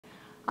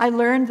I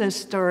learned this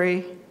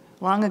story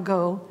long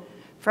ago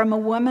from a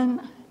woman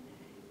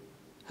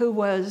who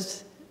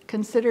was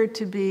considered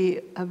to be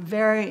a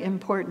very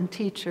important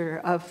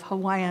teacher of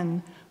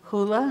Hawaiian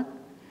hula,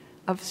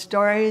 of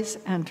stories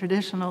and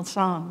traditional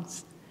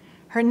songs.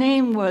 Her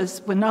name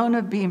was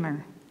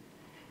Nona.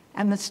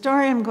 And the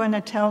story I'm going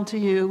to tell to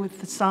you with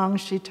the song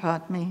she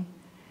taught me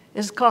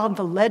is called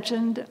The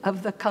Legend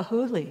of the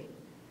Kahuli.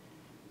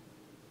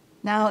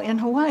 Now, in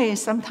Hawaii,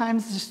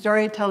 sometimes the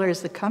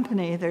storytellers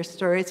accompany their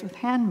stories with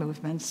hand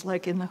movements,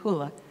 like in the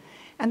hula.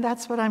 And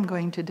that's what I'm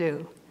going to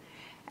do.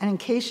 And in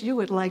case you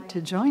would like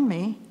to join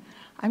me,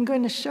 I'm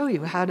going to show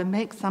you how to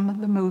make some of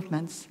the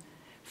movements.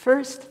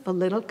 First, the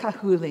little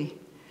kahuli.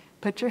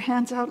 Put your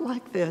hands out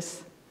like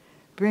this.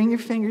 Bring your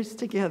fingers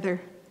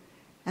together,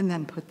 and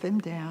then put them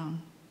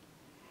down.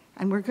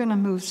 And we're going to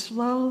move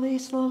slowly,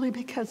 slowly,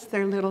 because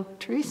they're little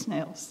tree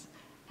snails,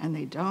 and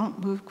they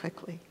don't move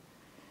quickly.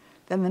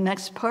 Then the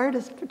next part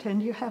is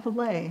pretend you have a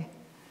lei.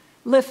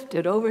 Lift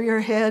it over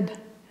your head,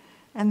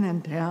 and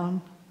then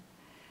down.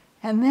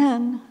 And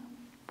then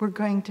we're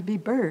going to be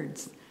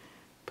birds.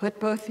 Put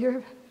both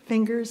your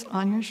fingers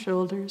on your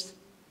shoulders,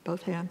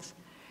 both hands,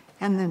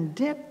 and then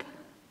dip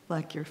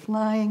like you're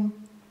flying,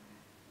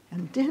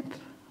 and dip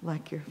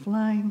like you're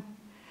flying.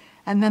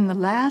 And then the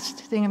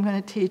last thing I'm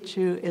going to teach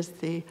you is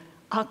the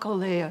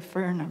akolea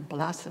fern or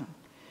blossom.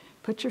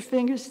 Put your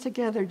fingers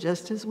together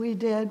just as we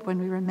did when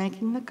we were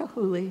making the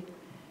kahuli,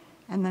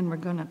 and then we're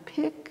going to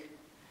pick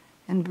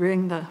and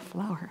bring the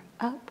flower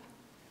up.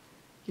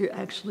 You're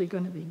actually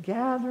going to be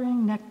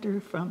gathering nectar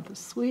from the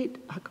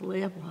sweet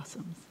akolea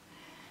blossoms.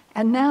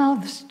 And now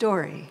the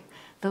story,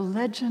 the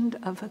legend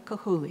of the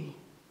kahuli.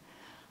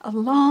 A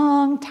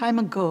long time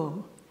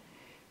ago,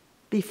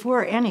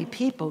 before any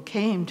people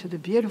came to the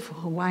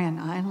beautiful Hawaiian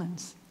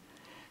Islands,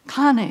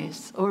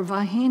 Kanes or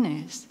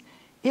Wahines,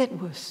 it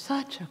was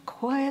such a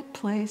quiet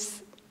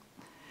place.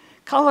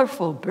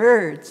 Colorful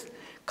birds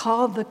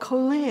called the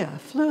kolea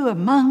flew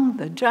among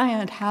the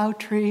giant hau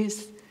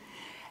trees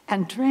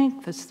and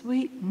drank the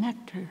sweet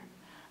nectar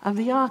of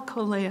the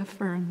akolea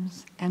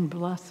ferns and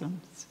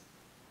blossoms.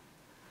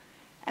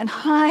 And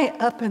high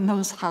up in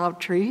those hau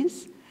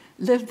trees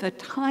lived the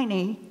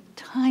tiny,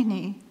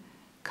 tiny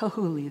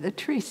kahuli, the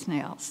tree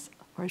snails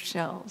or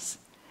shells.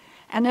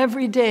 And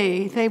every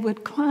day they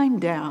would climb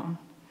down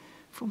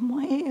from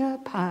way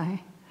up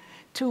high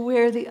to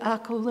where the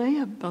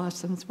akolea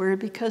blossoms were,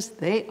 because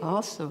they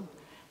also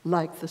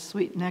liked the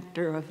sweet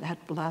nectar of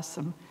that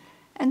blossom.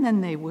 And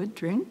then they would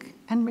drink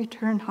and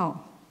return home.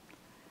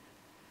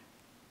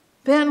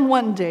 Then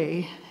one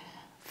day,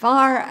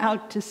 far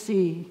out to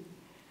sea,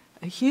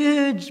 a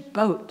huge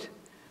boat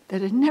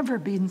that had never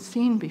been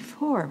seen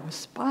before was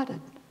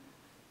spotted.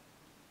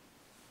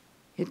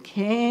 It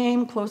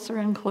came closer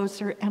and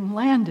closer and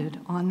landed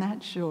on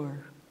that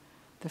shore.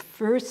 The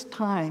first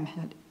time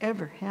had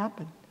ever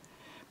happened.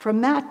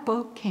 From that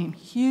boat came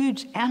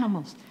huge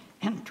animals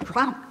and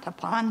dropped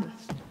upon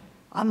us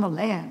on the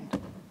land.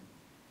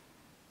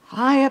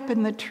 High up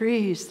in the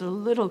trees, the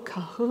little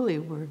kahuli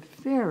were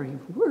very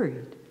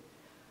worried.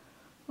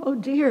 "Oh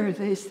dear,"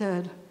 they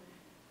said,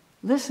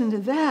 "listen to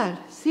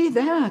that, see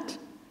that.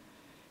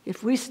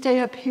 If we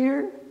stay up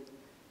here,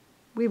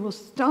 we will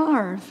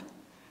starve.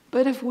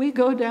 But if we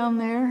go down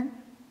there,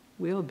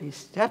 we'll be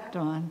stepped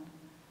on.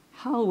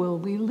 How will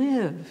we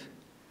live?"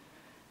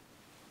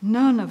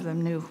 None of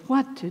them knew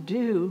what to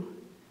do.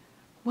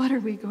 "What are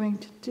we going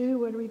to do?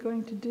 What are we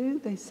going to do?"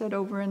 they said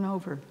over and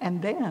over.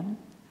 And then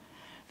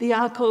the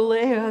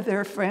akolea,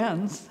 their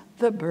friends,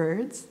 the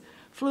birds,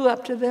 flew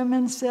up to them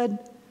and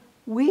said,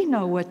 "We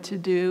know what to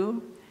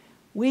do.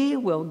 We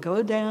will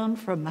go down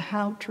from the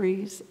hau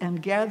trees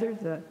and gather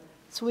the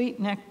sweet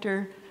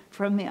nectar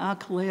from the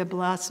akolea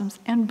blossoms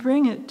and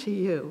bring it to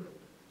you.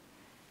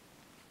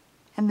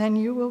 And then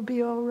you will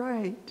be all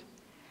right."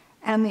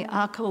 And the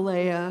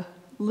akolea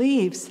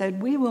leaves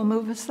said, "We will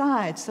move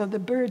aside so the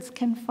birds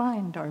can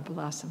find our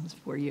blossoms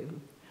for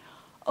you."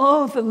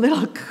 Oh, the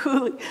little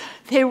kahuli,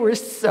 they were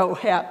so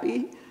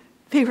happy.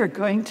 They were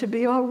going to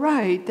be all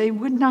right. They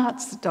would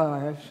not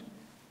starve.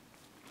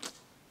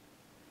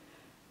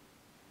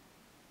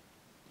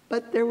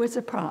 But there was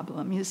a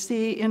problem. You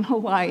see, in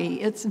Hawaii,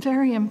 it's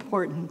very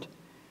important.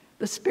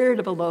 The spirit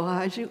of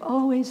aloha is you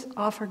always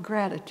offer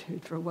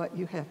gratitude for what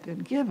you have been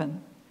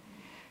given.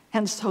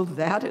 And so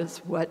that is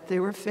what they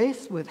were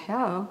faced with.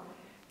 How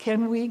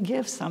can we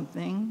give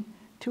something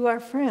to our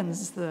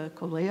friends, the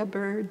kolea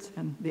birds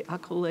and the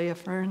akolea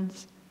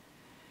ferns?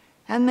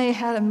 And they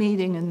had a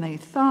meeting and they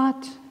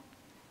thought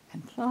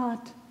and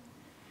thought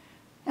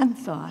and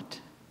thought.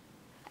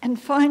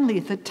 And finally,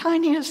 the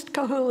tiniest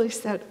kahuli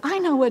said, "I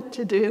know what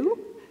to do.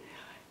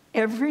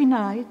 Every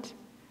night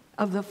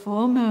of the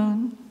full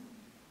moon,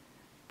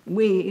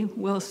 we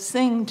will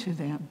sing to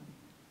them."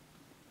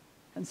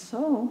 And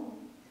so,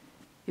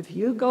 if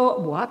you go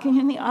walking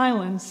in the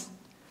islands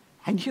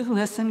and you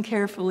listen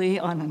carefully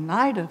on a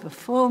night of the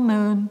full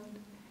moon,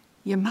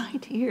 you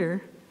might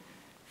hear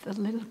the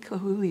little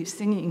kahuli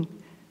singing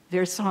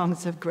their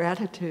songs of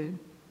gratitude.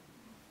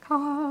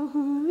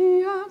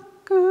 Kahuli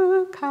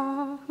aku,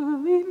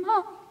 kahuli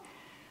mai.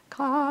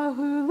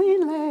 Kahuli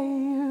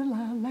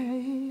lea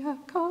lea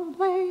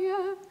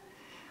kolea.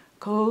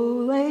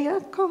 Kolea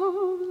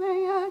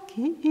kolea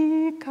ki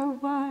I ka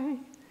wai.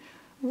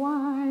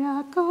 Wai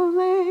a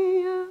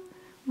kolea,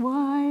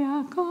 wai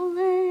a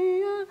kolea.